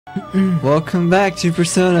Welcome back to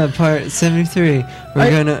Persona Part 73.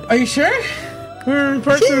 Are you sure? We're in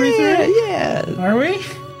Part 73? Yeah. Are we?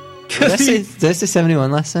 Did I say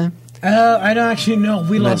 71 last time? I don't actually know.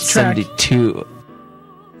 We lost track. 72.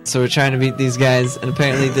 So we're trying to beat these guys, and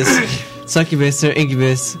apparently this succubus or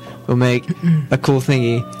incubus will make a cool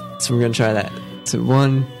thingy. So we're gonna try that. So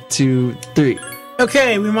 1, 2, 3.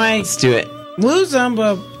 Okay, we might. Let's do it. Lose them,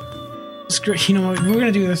 but you know what? We're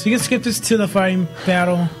gonna do this. You can skip this to the fighting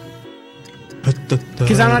battle.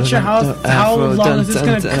 Because I'm not sure how long is this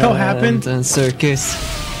gonna go happen. Circus.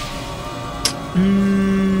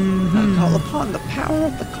 Call upon the power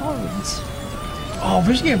of the cards. Oh,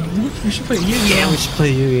 we should play Yu-Gi-Oh! Yeah, we should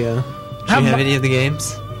play Yu-Gi-Oh! Do you have any of the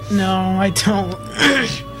games? No, I don't.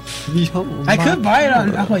 I could buy it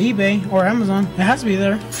on eBay or Amazon. It has to be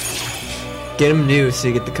there. Get them new so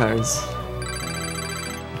you get the cards.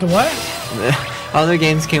 The what? All their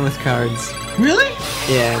games came with cards. Really?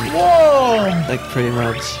 Yeah. Whoa! Like pretty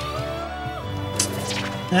much.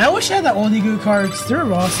 I wish I had the oldie good cards. They're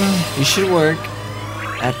awesome. You should work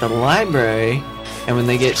at the library, and when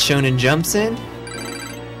they get Shonen Jumps in,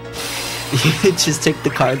 you just take the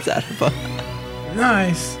cards out of them.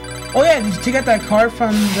 Nice. Oh yeah, did you get that card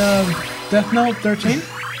from the Death Note 13?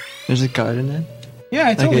 There's a card in it? Yeah,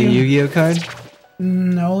 I told you. Like a Yu-Gi-Oh card?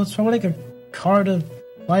 No, it's probably like a card of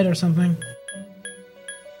light or something.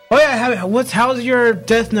 Oh yeah, how's your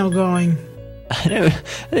Death Note going? I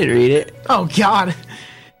didn't read it. Oh god.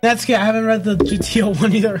 That's good. I haven't read the GTO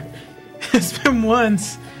one either. It's been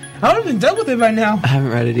once. I would have been done with it by now. I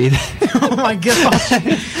haven't read it either. Oh my gosh. I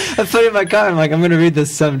put it in my car. I'm like, I'm gonna read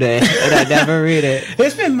this someday, and I never read it.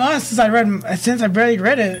 It's been months since I barely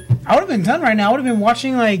read it. I would have been done right now. I would have been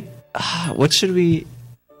watching like. What should we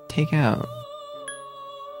take out?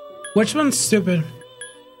 Which one's stupid?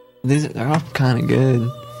 They're all kind of good.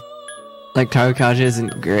 Like Tarukaja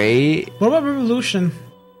isn't great. What about Revolution?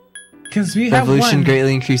 Because we have Revolution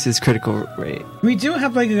greatly increases critical rate. We do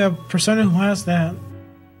have like a persona who has that.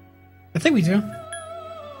 I think we do.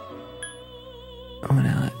 Oh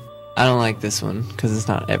no, I don't like this one because it's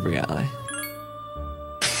not every ally.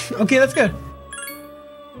 Okay, that's good.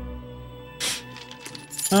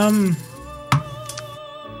 Oh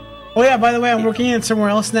yeah, by the way, I'm working in somewhere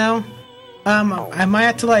else now. I might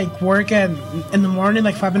have to like work in the morning,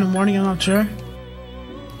 like 5 in the morning. I'm not sure.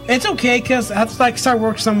 It's okay because I have to like start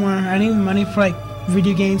work somewhere. I need money for like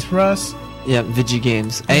video games for us. Yeah, video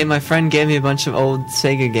games. Hey, my friend gave me a bunch of old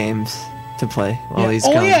Sega games to play while he's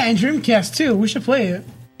gone. Oh yeah, and Dreamcast too. We should play it.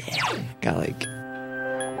 Yeah, got like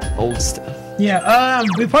old stuff. Yeah,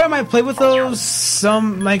 we probably might play with those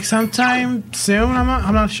sometime soon.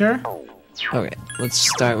 I'm not sure. Okay, let's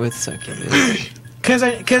start with Succubus. Cause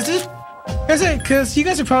you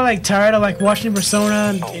guys are probably like tired of like watching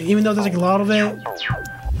Persona, even though there's like a lot of it,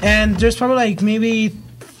 and there's probably like maybe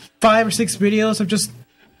 5 or 6 videos of just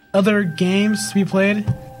other games we played.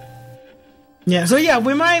 Yeah, so yeah,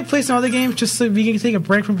 we might play some other games just so we can take a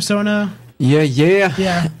break from Persona.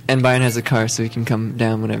 Yeah. And Byron has a car, so he can come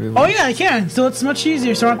down whenever he wants. Oh yeah, I can. So it's much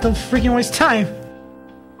easier, so I don't have to freaking waste time.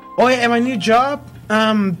 Oh yeah, and my new job,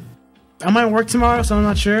 I might work tomorrow, so I'm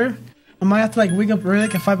not sure. I might have to like wake up early,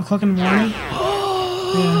 like at 5 o'clock in the morning. Yeah.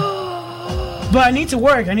 But I need to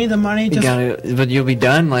work. I need the money. But you'll be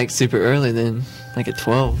done like super early then, like at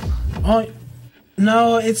 12. Oh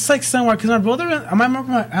no, it's like somewhere because my brother. I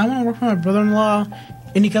want to work for my brother-in-law,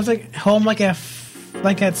 and he comes like home like at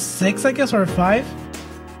 6, I guess, or 5.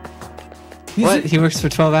 What? He works for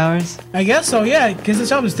 12 hours? I guess so, yeah, because his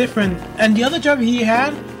job is different. And the other job he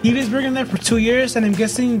was working there for 2 years, and I'm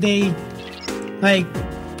guessing they like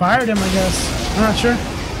fired him, I guess. I'm not sure.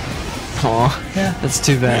 Aw, yeah, that's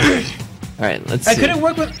too bad. Alright, let's see. I couldn't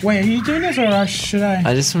work with. Wait, are you doing this or should I?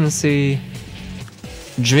 I just want to see.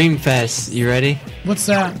 Dream Fest, you ready? What's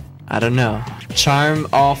that? I don't know. Charm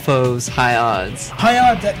all foes, high odds. High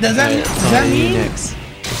odds? Does that mean? Next.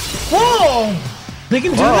 Whoa! They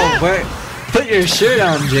can do that? Put your shirt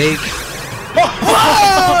on, Jake.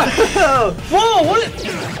 Whoa! Whoa! What?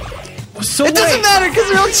 So it doesn't matter because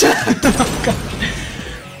we're all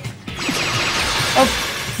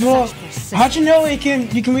well, how'd you know we can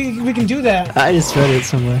do that? I just read it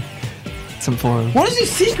somewhere. Some forum. What is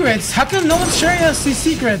these secrets? How come no one's sharing us these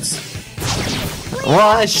secrets?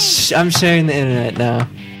 Well, I'm sharing the internet now.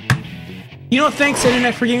 You know, thanks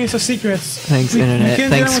internet for giving us those secrets. Thanks internet.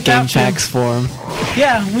 Thanks Game Packs forum.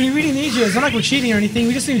 Yeah, we really need you. It's not like we're cheating or anything.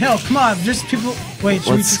 We just need help. Come on, just people. Wait.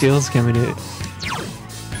 What skills can we do?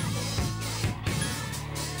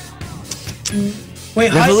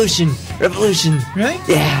 Wait. Revolution. Revolution. Really?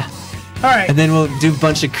 Yeah. All right. And then we'll do a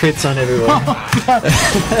bunch of crits on everyone. Oh, God.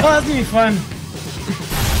 Oh, that's gonna be fun.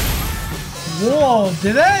 Whoa,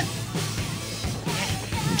 did that?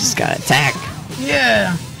 You just gotta attack.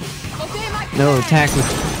 Yeah. No, attack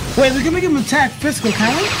with... Wait, we can make him attack physical,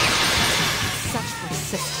 can we? Such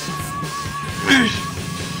persistence.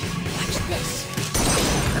 Watch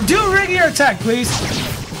this. Do a regular attack, please.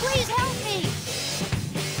 Please help me.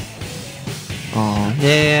 Oh,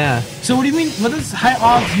 yeah. So what do you mean? What does high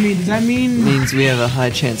odds mean? Does that mean... Means we have a high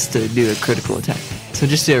chance to do a critical attack. So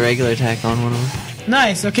just do a regular attack on one of them.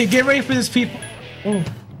 Nice. Okay, get ready for this, people. Oh.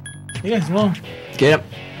 Yes, well. Get up.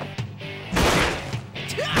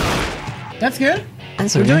 That's good.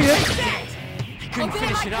 That's We're okay. doing good. Couldn't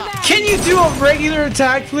finish it off. Can you do a regular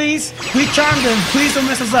attack, please? We charmed him. Please don't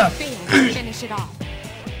mess us up. Finish it off.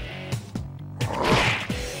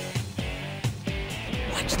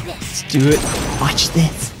 Watch this. Let's do it. Watch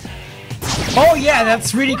this. Oh, yeah,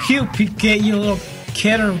 that's really cute. Get you little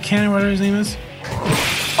kid or Ken, whatever his name is.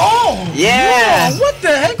 Oh! Yeah! Whoa, what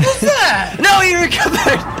the heck was that? No, you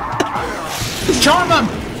recovered! Charm him!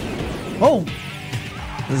 Oh.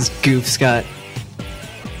 This goof, Scott.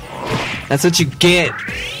 That's what you get.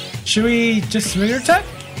 Should we just regular attack?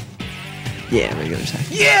 Yeah, regular attack.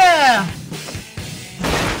 Yeah!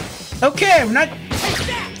 Okay, we're not...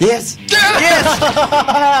 Yes! Yes!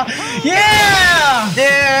 Yeah!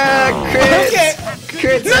 Yeah! Crits! Okay.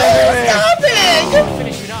 Crits No, everywhere! stop it!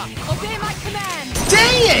 Finish it off. Obey my command.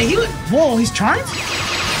 Dang it! Whoa, he's charmed?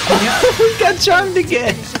 We got charmed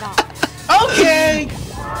again! Finish it off. Okay!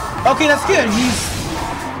 Okay, that's good. He's...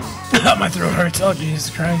 My throat hurts. Oh, Jesus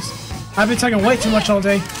Christ. I've been talking way too much all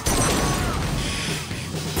day.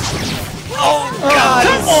 Oh, God!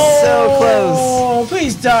 come It's so close! Oh,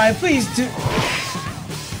 please die. Please do...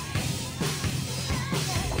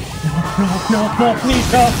 No,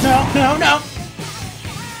 please, no.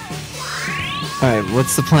 Alright,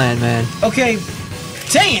 what's the plan, man? Okay,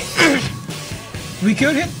 dang it. We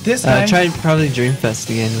could hit this guy. Try probably Dreamfest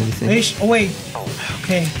again, what do you think? Oh, wait.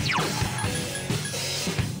 Okay.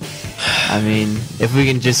 I mean, if we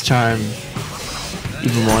can just charm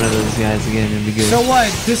even one of those guys again, it'd be good. So what?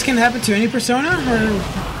 This can happen to any persona?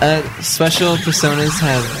 Or... Special personas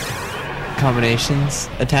have combinations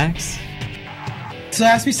attacks. So it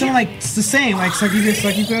has to be something like it's the same, like Succubus,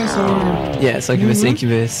 or... Yeah, Succubus, Mhm.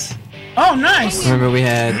 Incubus. Oh, nice! Remember we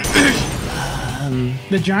had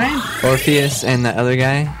The giant? Orpheus and that other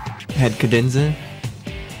guy had Cadenza.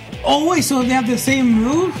 Oh, wait, so they have the same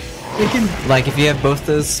move? They can... Like, if you have both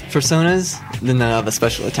those personas, then they'll have a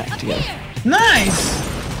special attack together. Nice!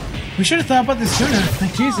 We should have thought about this sooner.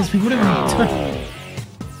 Like, Jesus, we would have been...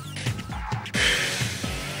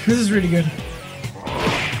 This is really good.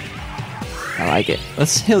 I like it.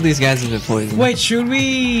 Let's heal these guys with their poison. Wait, should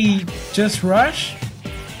we just rush?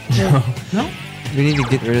 No. No? We need to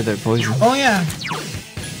get rid of their poison. Oh, yeah.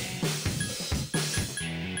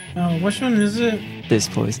 Oh, which one is it? This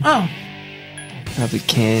poison. Oh. Probably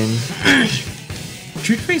can.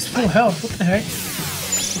 Treat face full health. What the heck?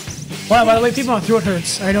 Wow, by the way, people, my throat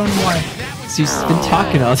hurts. I don't know why. So you've been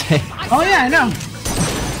talking all day. Oh, yeah, I know.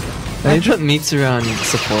 They put meats around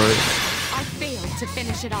support. I failed to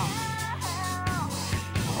finish it off.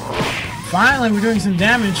 Finally, we're doing some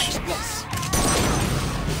damage.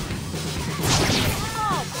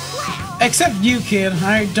 Except you, kid.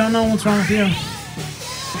 I don't know what's wrong with you.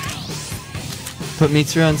 Put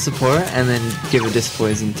meats around support and then give a disc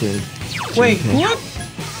poison to... Wait, Junpei. what?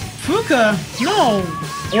 Fuka? No!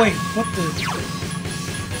 Wait, what the...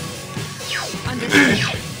 Understood.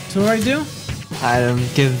 So what do I do?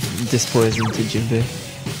 Give disc poison to Junpei.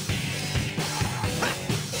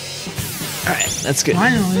 Alright, that's good.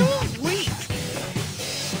 Finally.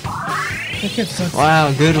 That kid sucks.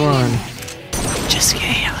 Wow, good one. Just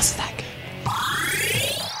kidding, I wasn't that good.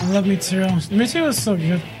 I love Mitsuru. Mitsuru was so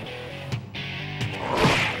good.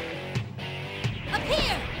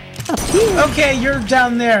 Okay, you're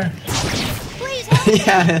down there. Please help me.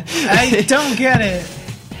 Yeah. I don't get it.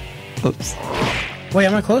 Oops. Wait,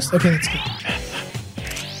 am I close? Okay, that's good.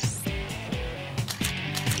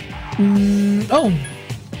 Oh.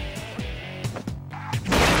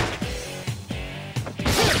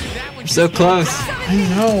 We're so close. I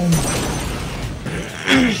know.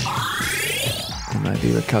 I might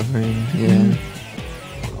be recovering. Yeah.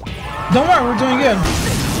 Don't worry, we're doing good.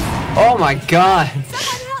 Oh my god.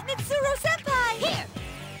 Someone help Mitsuru Senpai.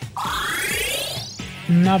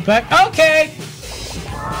 Here. Not back. Okay.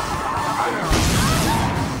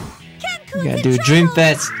 You gotta do a dream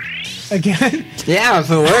fest. Again. Yeah, if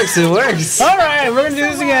it works, it works. All right, we're gonna do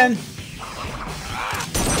this again.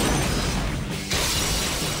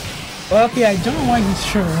 Okay, I don't know why he's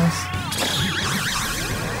sure of this.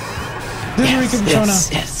 This is where we can persona.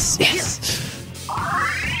 Yes.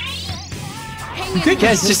 Hang in Good there.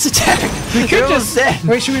 Guys, just attack. We could You're just. almost dead.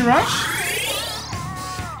 Wait, should we rush?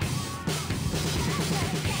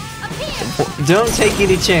 Up here. Don't take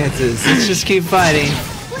any chances. Let's just keep fighting.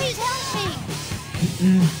 Please help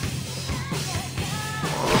me.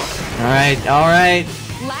 Alright, alright.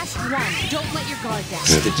 Last one. Don't let your guard down.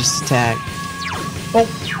 Just attack. Oh,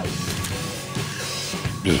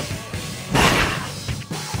 do it.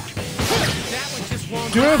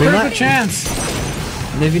 We There's might- a chance.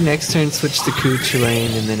 Maybe next turn switch to Cooch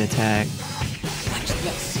lane and then attack. Watch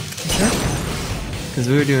this. Sure. Because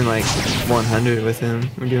we were doing like 100 with him.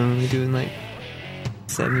 We're doing like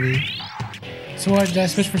 70. So what? Did I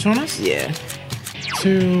switch personas? Yeah.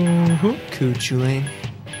 To who? Cooch lane.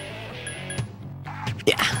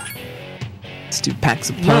 Yeah. Let's do packs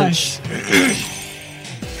of punch.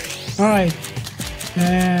 Nice. All right.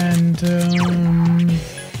 And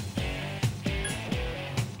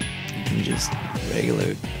And just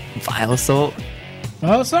regular vile assault.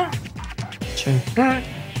 well, so. Sure. All right.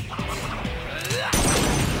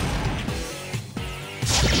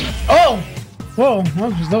 Oh! Whoa!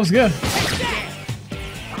 That was good.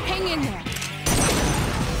 Hang in there.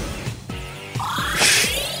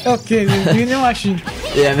 Okay, you know actually.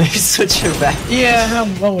 Yeah, maybe switch her back. Yeah.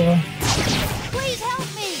 Well. Please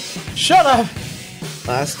help me. Shut up.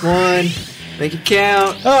 Last one. Make it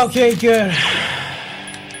count. Okay, good.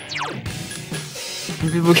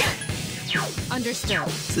 People can Understood.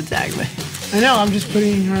 just attack me. I know. I'm just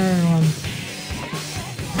putting her on.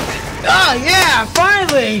 Oh yeah!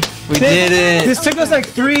 Finally. We did it. This took us like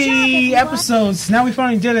 3 episodes. Now we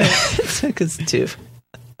finally did it. It took us 2.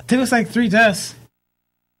 Took us like 3 deaths.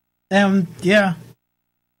 Yeah.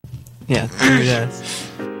 Yeah, 3 deaths.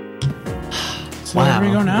 So where do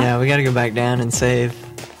we go now? Yeah, we gotta go back down and save.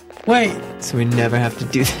 Wait, So we never have to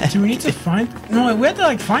do that. do we need to find? No, wait, we have to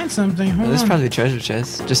like find something. Hold There's on. probably a treasure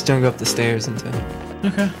chest. Just don't go up the stairs until.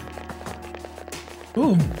 Okay.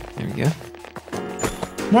 Ooh, There we go.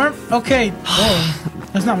 more. Okay. Oh,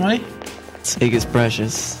 that's not money. Sake is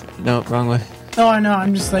precious. Nope, wrong way. Oh, I know.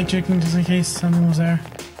 I'm just like checking just in case something was there.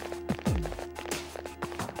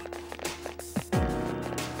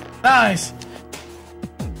 Nice.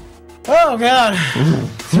 Oh god.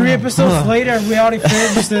 3 episodes later, we already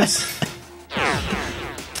finished this.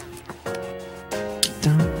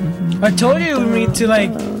 I told you we need to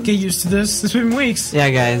like get used to this. It's been weeks. Yeah,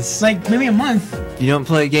 guys. Like maybe a month. You don't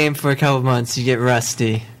play a game for a couple months, you get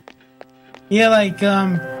rusty. Yeah, like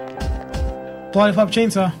Lollipop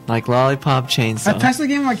Chainsaw. Like Lollipop I Chainsaw. passed the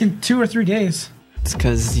game like in 2 or 3 days. It's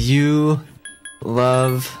because you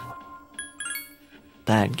love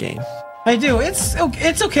that game. I do. It's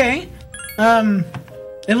okay.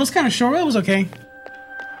 It was kind of short. It was okay.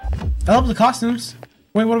 I love the costumes.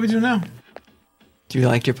 Wait, what do we do now? Do you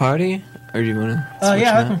like your party? Or do you want to?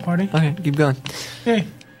 Yeah, I like my party. Okay, keep going. Okay.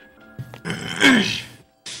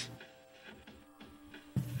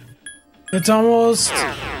 It's almost.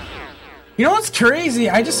 You know what's crazy?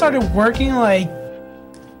 I just started working like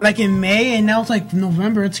in May, and now it's like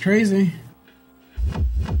November. It's crazy.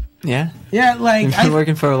 Yeah? Yeah, like You've been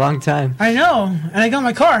working for a long time. I know, and I got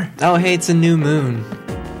my car. Oh, hey, it's a new moon.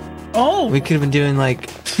 Oh, We could have been doing like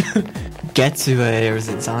Getsue or is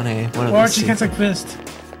it Zane? One of or those two. Chicken Fist,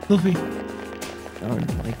 Luffy. Or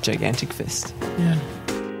like Gigantic Fist. Yeah,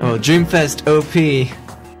 Oh, Dreamfest OP.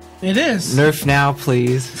 it is. Nerf now,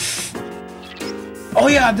 please. Oh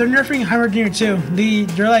yeah, they're nerfing Heimerdinger too.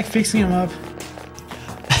 They're like fixing him up.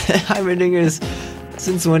 Heimerdinger's.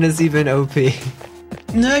 Since when has he been OP?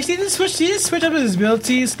 No, he didn't switch up his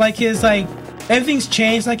abilities. Like his everything's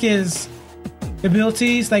changed. Like his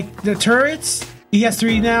abilities, like the turrets, he has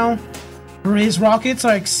 3 now. His rockets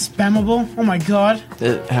are like spammable. Oh my god.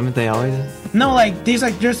 Haven't they always? No, like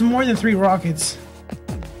there's more than 3 rockets.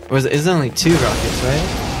 Or is it only 2 rockets, right?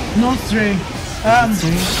 No, 3. 3?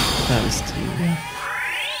 That was 2.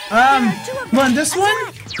 Well, this one.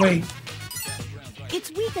 Wait.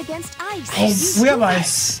 It's weak against ice. Oh, we have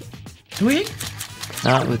ice. Do we?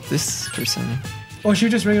 Not with this person. Or should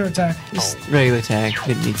we just regular attack? Just regular attack.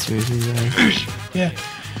 It needs to be Yeah.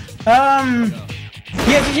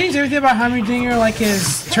 Yeah, to change everything about Heimerdinger, like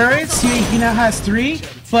his turrets, he now has 3,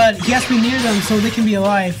 but he has to be near them so they can be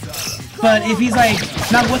alive. But if he's like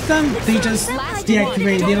not with them, they just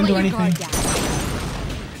deactivate. They don't do anything.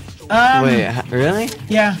 Wait, really?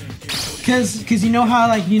 Yeah. Cause you know how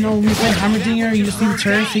like we play Heimerdinger, you just need the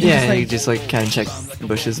turrets. You can Yeah, just, like, you just like kind of check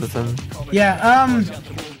bushes with them. yeah.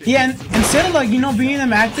 Yeah. And instead of like being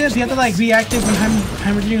them active, you have to like be active when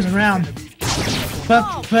Heimerdinger's around.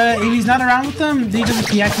 But if he's not around with them, they just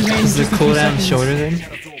deactivate. Is the just in a few cooldown seconds. shorter then?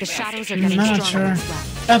 The shadows are getting I'm not stronger sure.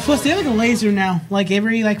 as Plus, they have like a laser now. Like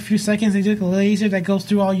every like few seconds, they do like a laser that goes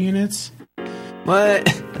through all units. What?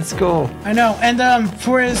 That's cool. I know. And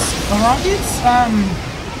for his rockets,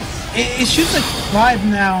 it shoots like 5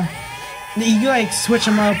 now. You can like switch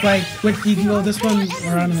them up. Like you can go this one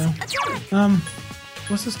or I don't know.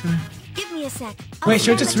 What's this guy? Give me a sec. Wait,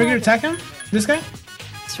 should I just regular attack him? This guy?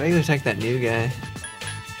 Let's regular attack that new guy.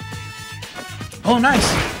 Oh,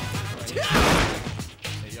 nice.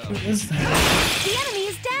 What is that? The enemy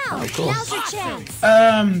is down. Oh, cool. Now's your chance.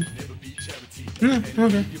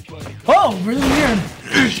 Okay. Oh, really weird.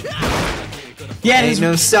 Yeah, Ain't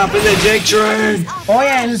no stopping the Jake train. oh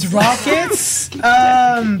yeah, and his rockets.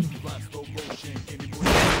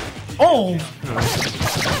 Oh.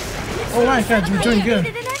 Oh my God, we're doing good.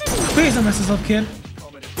 Please don't mess this up, kid.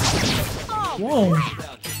 Whoa.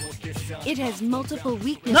 It has multiple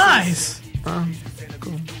weaknesses. Nice.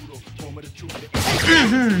 Cool.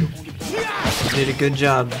 Did a good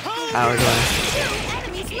job,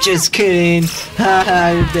 Hourglass. Just kidding. Haha,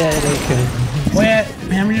 you're dead. Okay. Oh yeah,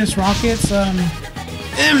 hammering his rockets.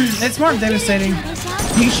 It's more devastating.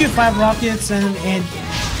 You can shoot 5 rockets and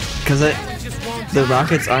Because the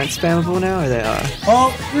rockets aren't spammable now, or they are?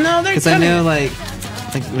 oh no, they're Because I know like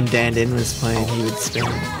when Dan Din was playing, he would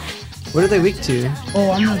spam. What are they weak to?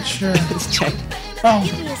 Oh, I'm not sure. Let's check. Oh,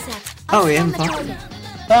 Give me a sec. Oh, we scan haven't the blocked target.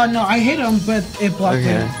 oh no, I hit him, but it blocked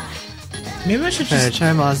Okay. it. Maybe I should Try just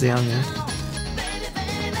Mazianga.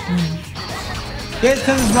 yeah,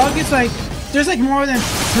 because his rockets like there's like more than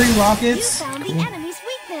 3 You rockets. found the enemy's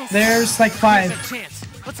weakness. There's like 5.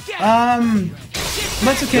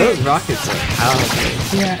 That's okay. Those rockets are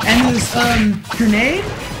powerful. Yeah, and his grenade.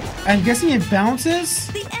 I'm guessing it bounces.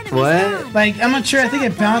 The enemy's What? down. Like I'm not sure. I think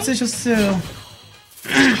it bounces just to.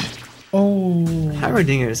 Oh.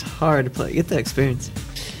 Heimerdinger is hard to play. Get the experience.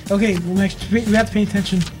 Okay, we have to pay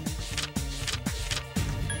attention.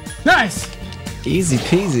 Nice. Easy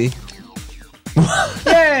peasy.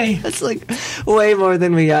 Yay. That's like way more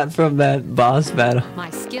than we got from that boss battle. My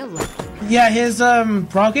skill level. Yeah, his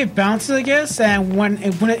rocket bounces, I guess, and when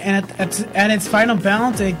it at its final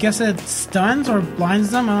bounce, I guess it stuns or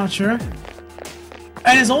blinds them. I'm not sure.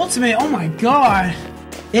 And his ultimate, oh my god,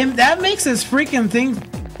 that makes his freaking thing,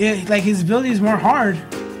 like his ability is more hard.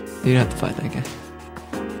 You don't have to fight that guy.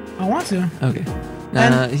 I want to. Okay.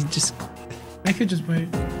 Nah, he just. I could just wait.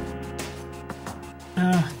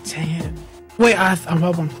 Oh, dang it. Wait, I'm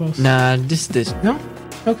up. I'm close. Nah, just ditch. No.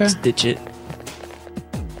 Okay. Just ditch it.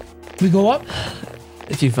 We go up.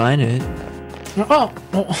 If you find it. Oh,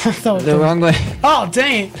 I thought The wrong way. Oh,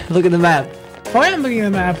 dang it. Look at the map. Oh, I am looking at the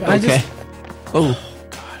map. I Okay. just. Oh.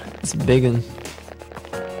 It's a big one.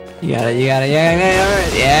 You got it, you got it. Yeah,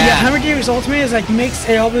 alright. Yeah, Yeah. Hammerdinger's ultimate is like makes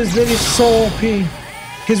all of his abilities so OP.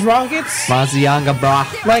 His rockets, Mazianga, brah.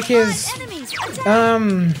 like his Enemies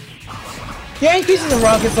attack. yeah, increases the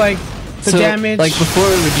rockets like the So, damage. like before,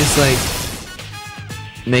 it would just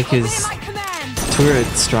like make his My command. turret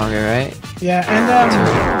stronger, right? yeah, and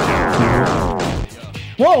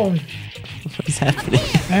whoa, What is happening?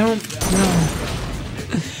 I don't know.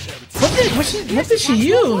 What did she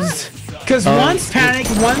use? Because one's panic,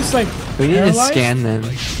 one's like We need to paralyzed? scan them.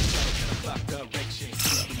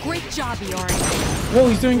 Great job, Iori. Whoa,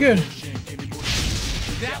 he's doing good,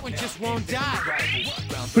 That one just won't die.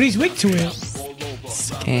 but he's weak to it.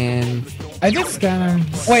 Scan. I did scan him.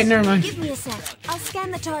 Wait, never mind. Give me a sec. I'll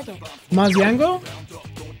scan the target. Maziango?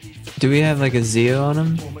 Do we have like a Zeo on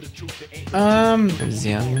him? Or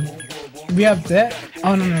Zianga? We have that.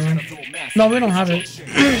 Oh no, no, no. No, we don't have it.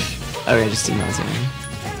 Okay, just do Mazianga.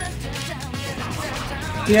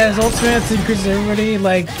 Yeah, his ultimate increases everybody.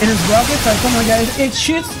 Like in his rockets, like oh my god, it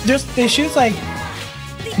shoots. It shoots like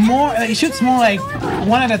more. It shoots more like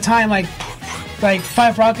one at a time. Like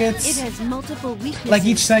 5 It rockets. has multiple weaknesses. Like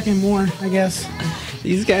each second more, I guess.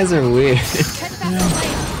 These guys are weird. Check back the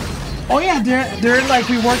lane. Oh yeah, they're like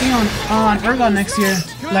reworking on Ergon next year.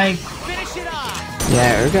 Like Finish it off.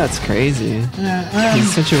 Yeah, Urgot's crazy.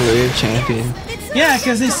 He's such a weird champion. yeah,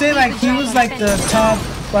 because they say like he was like the top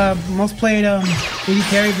most played AD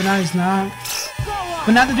carry, but now he's not.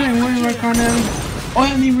 But now they're doing rework on him. Oh,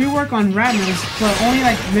 and they rework on Radness, but only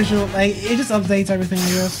like visual. Like it just updates everything, I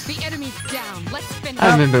guess. The enemy's down. Let's finish.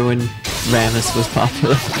 I remember when Rammus was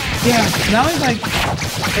popular. Yeah, now he's like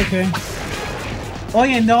okay. Oh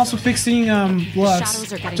yeah, and they're also fixing Lux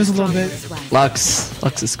Shadows are getting just a little stronger bit. as well.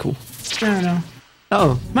 Lux is cool. I don't know.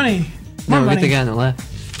 Oh, Money, no, more we get the money. guy on the left.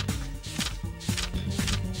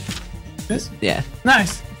 This Yeah.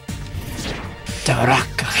 nice.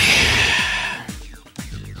 Taraka.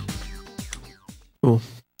 Cool.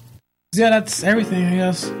 Yeah, that's everything, I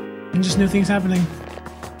guess. And just new things happening.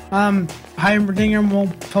 Heimerdinger will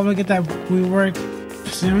probably get that rework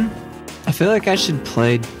soon. I feel like I should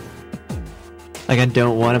play. Like, I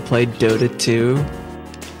don't want to play Dota 2,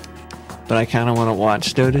 but I kind of want to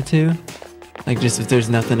watch Dota 2. Like, just if there's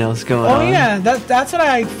nothing else going on. Oh yeah, that's what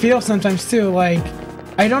I feel sometimes too. Like,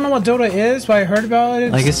 I don't know what Dota is, but I heard about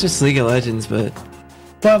it. Like, it's just League of Legends, but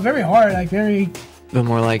very hard. Like very. but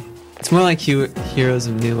more like it's more like Heroes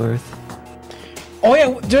of New Earth. Oh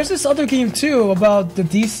yeah, there's this other game too about the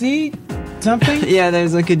DC something. Yeah,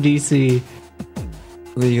 there's like a DC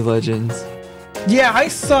League of Legends. Yeah, I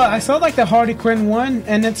saw like the Harley Quinn one,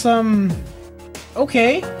 and it's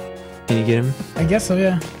okay. Can you get him? I guess so.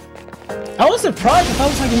 Yeah. I was surprised. I thought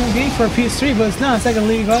it was like a new game for a PS3, but it's not. It's like a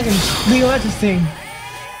League of Legends thing.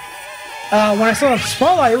 When I saw the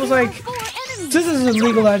spotlight, it was like, this is a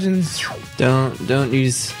League of Legends. Don't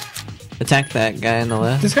use attack that guy on the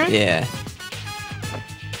left. This guy? Yeah.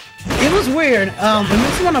 It was weird. It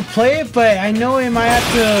makes me want to play it, but I know I might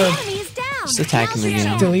have to Enemy is down. Just attack him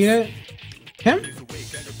again. delete it. Him?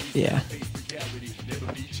 Yeah.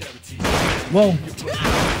 Whoa.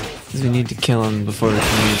 Because we need to kill him before we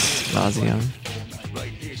can use Vazion.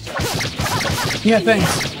 Yeah,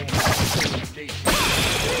 thanks.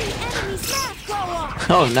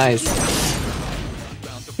 Oh, nice.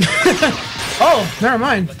 Oh, never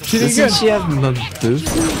mind. She did Doesn't good. she have a boost?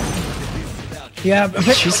 Yeah, but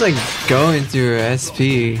She's like going through her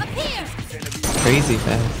SP crazy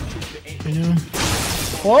fast. I know.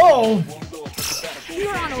 Whoa!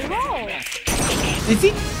 You're on a roll. Is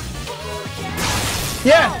he?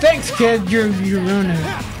 Yeah, thanks, kid. You're ruining it.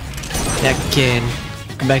 That kid.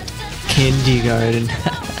 Come back to kindergarten.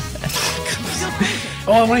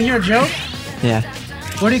 Oh, I want to hear a joke. Yeah.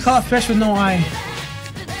 What do you call a fish with no eye?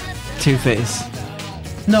 Two-Face.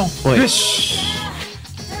 No. Wait. Fish.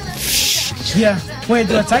 Yeah. Wait,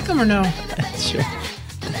 do I attack him or no? Sure.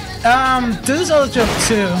 This is other joke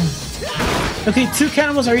too. Okay, two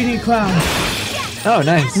cannibals are eating a clown. Oh,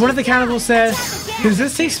 nice. One of the cannibals said, "Does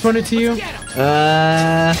this taste funny to you?"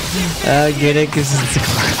 Get it? Because it's a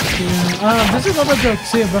clown. This is another joke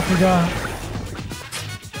too, but I forgot.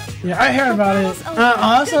 Yeah, I heard about it.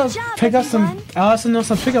 I also pick up some. I also know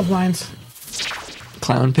some pickup lines.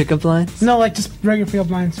 Clown pickup lines? No, like just regular pickup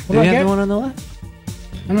lines. What Do we do I have get? the one on the left?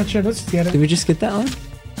 I'm not sure. Let's get it. Did we just get that one?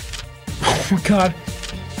 Oh my god.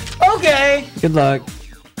 Okay. Good luck.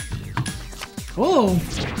 Oh.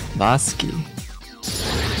 Bosky.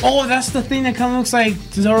 Oh, that's the thing that kind of looks like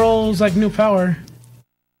Zoro's like new power.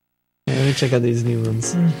 Yeah, let me check out these new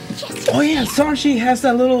ones. Oh yeah, Sanji has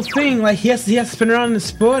that little thing. Like he has to spin around in his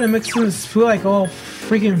foot and makes his foot like all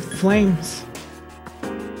freaking flames.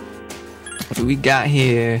 What do we got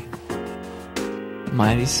here?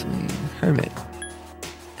 Mighty Swing, Hermit,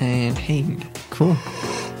 and Hanged. Cool.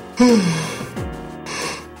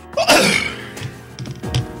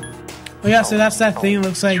 Oh yeah, so that's that thing. It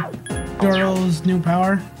looks like Zoro's new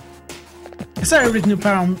power. It's not everybody's new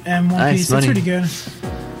power and One Nice Piece. money. It's pretty good.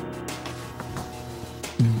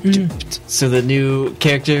 So the new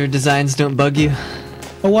character designs don't bug you?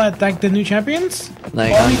 But what, like the new champions?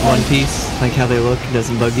 Like Oh, on oh. One Piece? Like how they look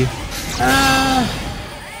doesn't bug you?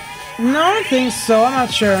 No, I don't think so. I'm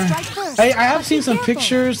not sure. Strike first. I have seen some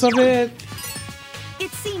pictures of it.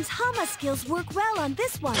 It seems Hama skills work well on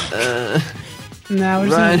this one. Nah, we're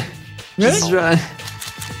Run. just really? Just run.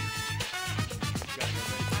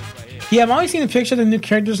 Yeah, I'm always seeing the picture of the new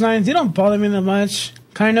character designs. They don't bother me that much,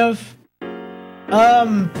 kind of.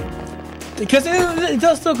 Because it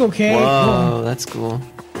does look okay. Whoa, that's cool.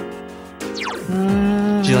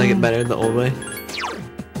 Do you like it better the old way?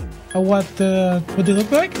 What they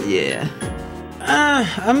look like? Yeah.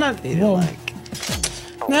 I'm not. They Whoa. don't like.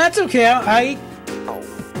 Nah, it's okay.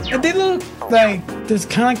 They look like this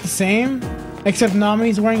kind of like the same, except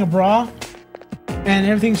Nami's wearing a bra, and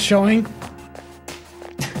everything's showing.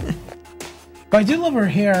 But I do love her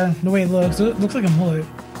hair, the way it looks. It looks like a mullet,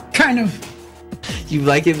 kind of. You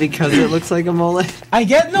like it because it looks like a mullet? I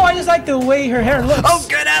just like the way her hair looks. Oh,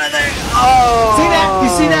 get out of there! Oh! See that? You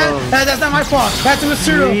see that? That's not my fault. That's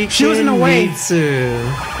Mitsuru. She was in the way. Mitsu.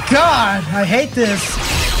 God, I hate this.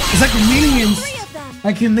 It's like the minions. 3 of them.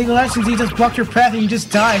 Like in League of Legends, you just block your path and you just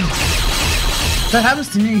die. That happens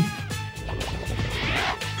to me.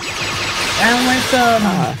 And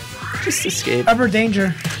with Just escape. Upper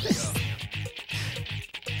Danger.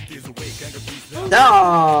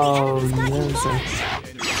 No! Got you No, back.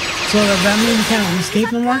 So does that mean you can't escape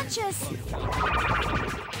no more? Conscious.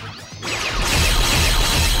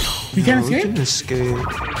 You can't We escape? can escape.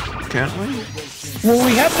 Can't we? Well,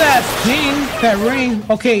 we have that thing, that ring.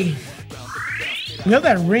 Okay. We have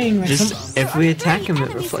that ring. Like Just if we attack him,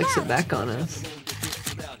 it reflects it back on us.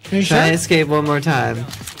 you Try sure? and escape one more time.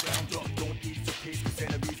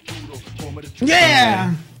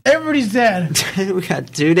 Yeah! Everybody's dead. We got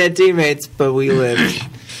 2 dead teammates, but we lived.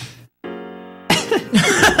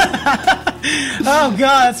 Oh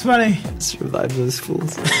god, that's funny. Let's revive those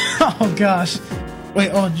fools. Oh gosh. Wait,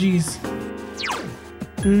 oh jeez.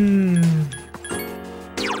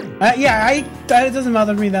 Yeah, it doesn't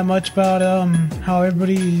bother me that much about how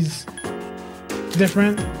everybody's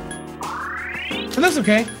different. But that's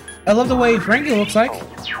okay. I love the way Frankie looks like.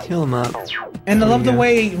 Heal him up. And I love the go.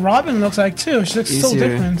 way Robin looks like too. She looks Use so your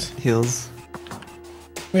different. Heals.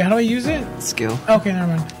 Wait, how do I use it? Skill. Okay,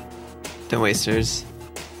 never mind. Don't waste hers.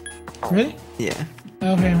 Really? Yeah.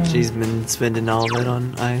 Okay, hold on. She's been spending all of it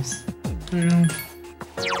on ice. I know.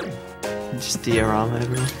 Just diorama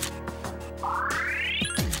everyone.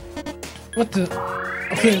 What the?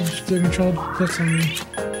 Okay, the control clicks on me.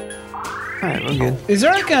 Alright, we're good. Is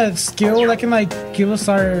there like a skill that can like give us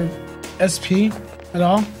our SP at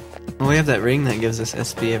all? Well, we have that ring that gives us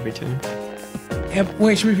SP every turn. Yep.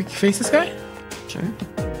 Wait, should we face this guy? Sure.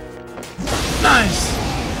 Nice!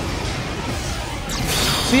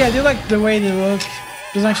 So yeah, I do like the way they look.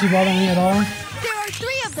 Doesn't actually bother me at all. There are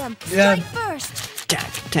 3 of them. Yeah. Strike first.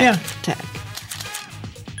 Attack, Yeah. attack,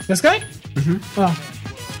 attack. This guy? Oh.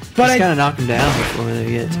 But Just I, gotta knock him down before they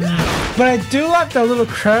get. but I do like that little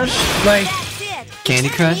crush, like That's it. Candy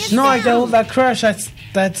Crush? no, like that crush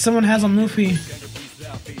that someone has on Luffy.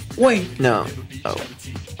 Wait, No. Oh.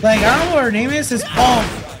 like I don't know what her name is. It's no.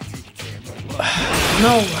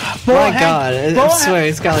 Oh my god, I swear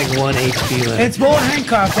it's got like 1 HP left. It's Boa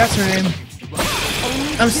Hancock. That's her name.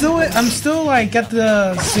 I'm still like at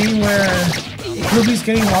the scene where Ruby's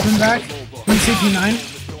getting Robin back from CP9.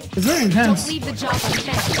 It's very intense. Leave the job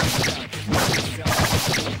unfinished.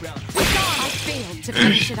 I failed to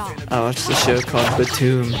finish it off. I watched a show called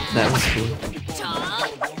Batum. That was cool.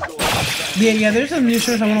 Yeah, there's some new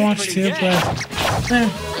shows I want to watch too, but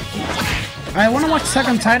I want to watch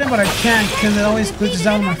Second Titan, but I can't because it always glitches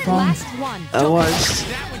out on my phone. Last one. I watched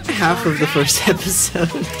half of the first episode.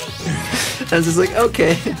 I was just like,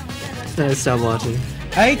 okay. Then I stopped watching.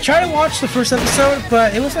 I tried to watch the first episode,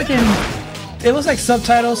 but it was like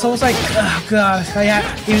subtitles, so it was like, oh god.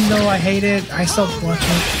 Even though I hate it, I still watch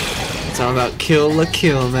it. It's all about Kill la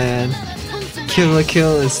Kill, man. Kill la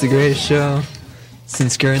Kill is the greatest show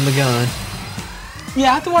since Gurren Lagann.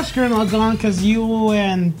 Yeah, I have to watch Gurren Lagann because you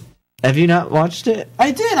and Have you not watched it?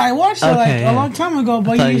 I did. I watched it like Okay, yeah. a long time ago,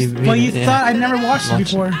 but thought you you yeah. thought I'd never watched it Watch it.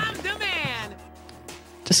 before. The man.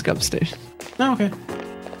 Just go upstairs. Oh, okay.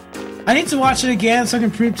 I need to watch it again so I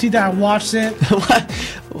can prove to you that I watched it.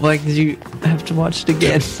 What? Like, did you have to watch it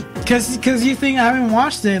again? Cause you think I haven't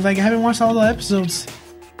watched it. Like I haven't watched all the episodes.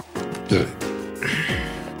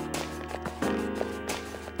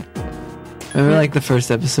 Remember, like, the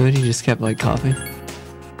first episode, he just kept, like, coughing?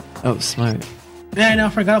 Oh, smart. Yeah, I know. I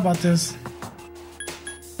forgot about this.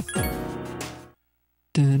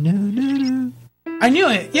 Da-na-na-na. I knew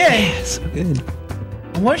it. Yay! So good.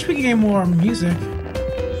 I wish we could get more music.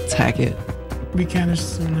 Let's hack it. We can. There's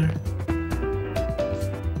some there.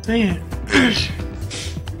 Dang it.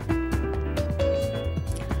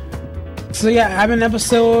 So yeah, I'm in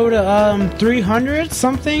episode 300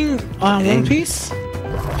 something on One Piece.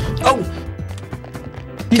 Oh!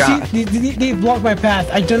 You God. see, they blocked my path.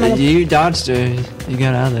 I don't know. What, You dodged her. You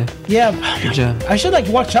got out of there. yeah, Good job. I should like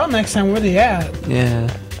watch out next time where they at. Yeah.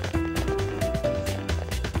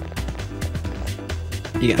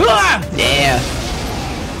 You got Ah! Yeah.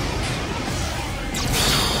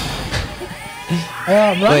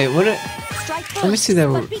 Run. Wait, what? Strike first. Let me see that.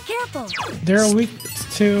 But be careful. They're weak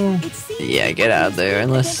to. It seems Yeah, get out of there.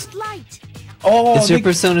 Unless. against light. Oh, Is your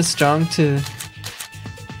persona strong to.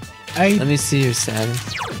 Let I me see your status.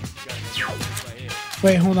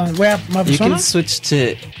 wait. Hold on. Where my You persona? can switch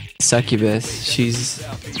to Succubus. She's.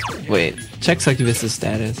 Wait, check Succubus's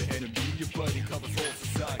status.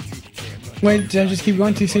 Wait, did I just keep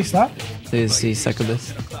going till you say stop? So you see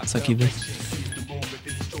Succubus. Succubus.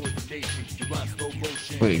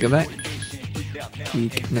 Wait, go back.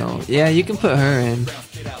 No. Yeah, you can put her in.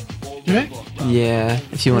 Okay. Yeah,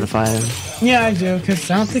 if you want to fight him. Yeah, I do. Cause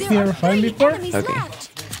I don't think we There ever are fought him 30 before. enemies Okay.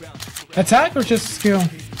 left. Attack or just skill?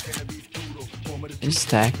 Just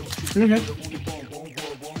attack. Okay.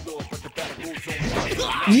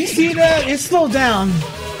 You see that? It slowed down.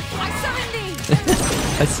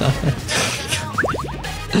 I saw that.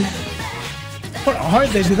 What are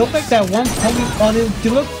they? They look like that one Pokemon. Oh, they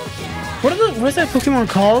look. What's that Pokemon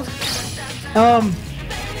called?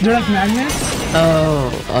 They're like magnets.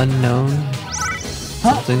 Oh, unknown.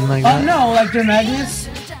 Huh? Something like Oh that. no, like they're magnets.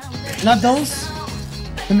 Not those.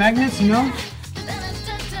 The magnets, you know.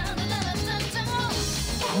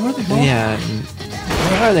 What are they called? Yeah.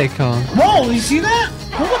 What are they called? Whoa, you see that?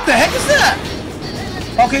 What the heck is that?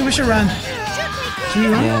 Okay, we should run. Should we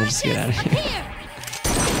run? Yeah, just get out of here.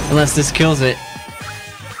 Unless this kills it.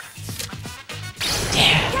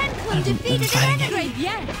 I'm fighting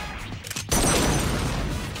it.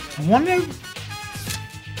 I wonder.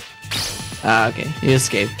 Ah, okay. He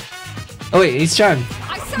escaped. Oh wait, he's charmed.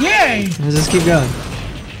 Yay! Let's just keep going.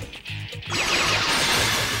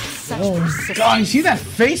 Oh god, you see that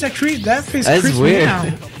face? That face That's creeps me weird. out.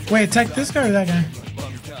 Wait, attack this guy or that guy?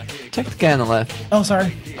 Check the guy on the left. Oh,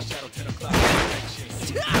 sorry.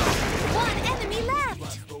 One enemy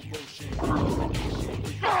left.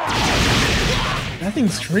 That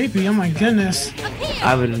thing's creepy. Oh my goodness.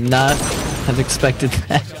 I would not have expected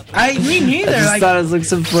that. Me neither. I just Like, thought it was like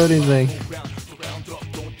some floating thing.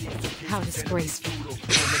 How disgraceful.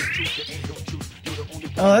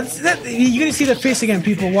 oh, that. You're gonna see the face again,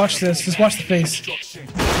 people. Watch this. Just watch the face.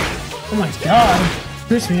 Oh my god.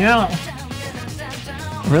 Creeps me out.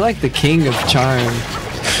 We're like the king of charm.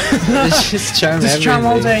 It's just charm Just charm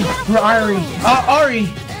all day. everything. We're Ari. Ari.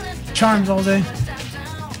 Charms all day.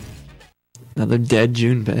 Another dead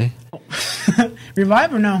Junpei.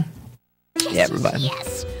 Revive or no? Yeah, revive.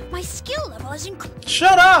 Yes, my skill level is incredible.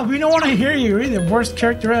 Shut up! We don't want to hear you. You're the worst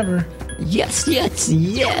character ever. Yes, yes,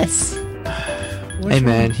 yes. Which Hey one?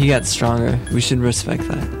 man, he got stronger. We should respect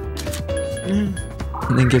that.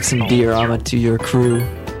 And then give some diorama to your crew.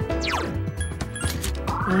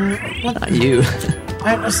 What? Not you.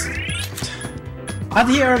 I have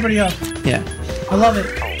to hear everybody up. Yeah. I love it.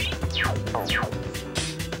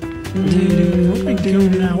 What am I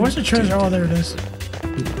doing now? Where's the treasure? Oh, there it is.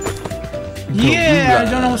 Yeah, I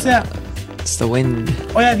don't know what's that. It's the wind.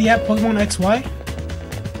 Oh yeah, the app Pokemon XY?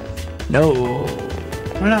 No.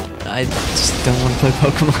 Why not? I just don't want to play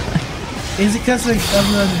Pokemon. Is it because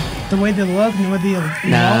of the way they look and the way they evolve?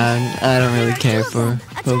 Nah, I don't really care for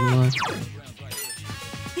Pokemon.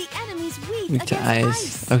 The enemy's weak Weak to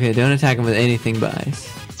against ice. Okay, don't attack him with anything but ice.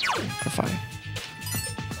 Or fire.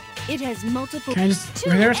 It has multiple. Can I just two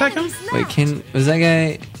regular attack him? enemies Wait, left. was that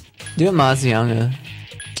guy... Do a Mazianga.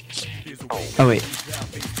 Oh wait.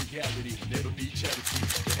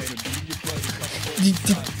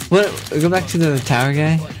 What? Go back to the tower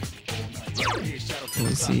guy. Let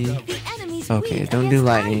me see. The enemy's Okay, weak don't do against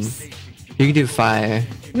lightning. ice. You can do fire.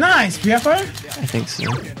 Nice! Do you have fire? I think so.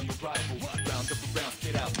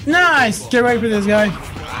 Nice! Get ready for this guy.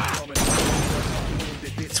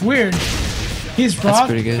 It's weird. He's rock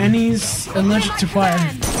pretty good. and he's allergic to fire.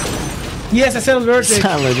 Yes, I said allergic. He's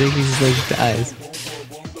not allergic, he's allergic to ice.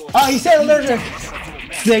 Oh, he said allergic.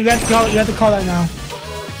 So you have to call that now.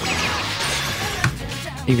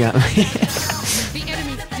 You got me. The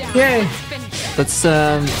enemy's down. Yay! let's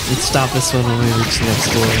stop this one when we reach the next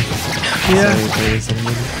door. Yeah. Sorry, please.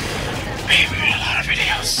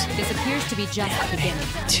 This appears to be just the beginning.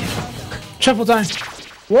 Shuffle time.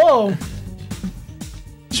 Whoa!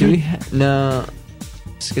 Should we? No.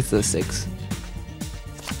 Just get to the 6.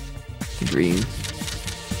 The green.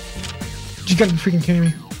 You gotta be freaking kidding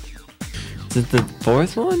me. Is it the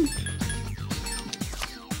 4th one?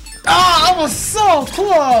 Oh, I was so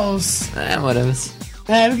close! Whatever.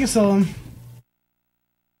 Hey, we can sell him.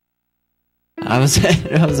 I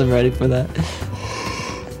wasn't ready for that.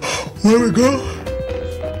 There we go.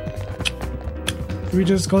 We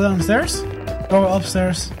just go downstairs? Or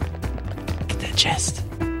upstairs? Get that chest.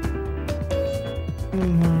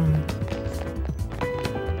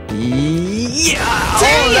 Yeah!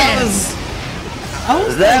 Dang that it!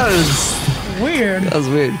 was That that was was weird. that was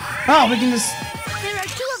weird. Oh, we can just. There are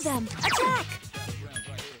 2 of them. Attack.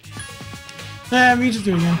 Yeah, we just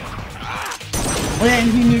do it again. Oh, yeah,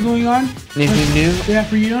 anything new going on? Anything new? Yeah,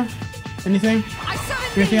 for you? Anything?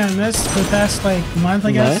 Anything I missed for the past, like, month,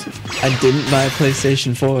 I guess? What? I didn't buy a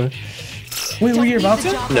PlayStation 4. Wait, were you about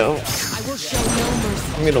to? No. I will show no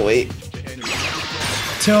mercy. I'm gonna wait.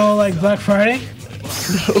 Till, like, Black Friday?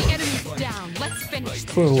 The enemy's down. Let's finish.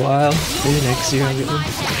 For a while. Maybe next year I'll get one.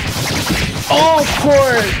 Oh,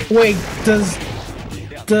 for... Wait, does...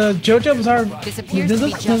 The JoJo Bizarre... This appears to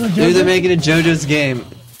be just Dude, they're JoJo? making a JoJo's game.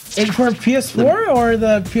 Is it for PS4 or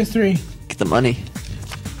the PS3? Get the money.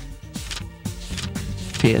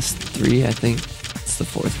 PS3, I think. It's the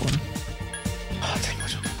 4th one. Oh, dang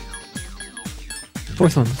it.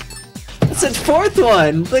 4th one. I said 4th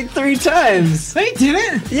one! Like 3 times! They did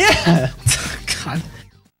it? Yeah! God.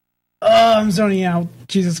 Oh, I'm zoning out.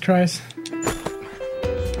 Jesus Christ.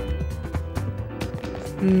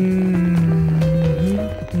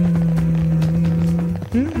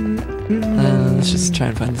 Let's just try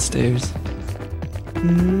and find the stairs.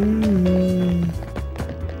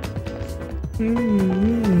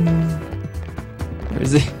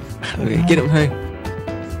 Where is he? Okay, get him, hurry.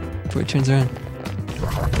 Before he turns around.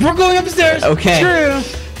 We're going upstairs. Okay. True.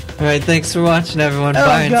 Alright, thanks for watching, everyone. Oh,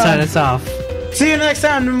 Bye and God. sign us off. See you next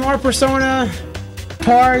time. More Persona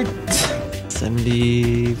Part.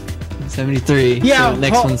 73. Yeah, So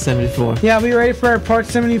next Paul- one's 74. Yeah, be ready for Part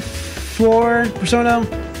 74 Persona.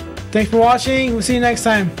 Thanks for watching. We'll see you next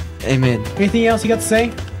time. Amen. Anything else you got to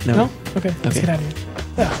say? No. Okay, let's Okay. get out of here.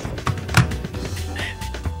 Yeah.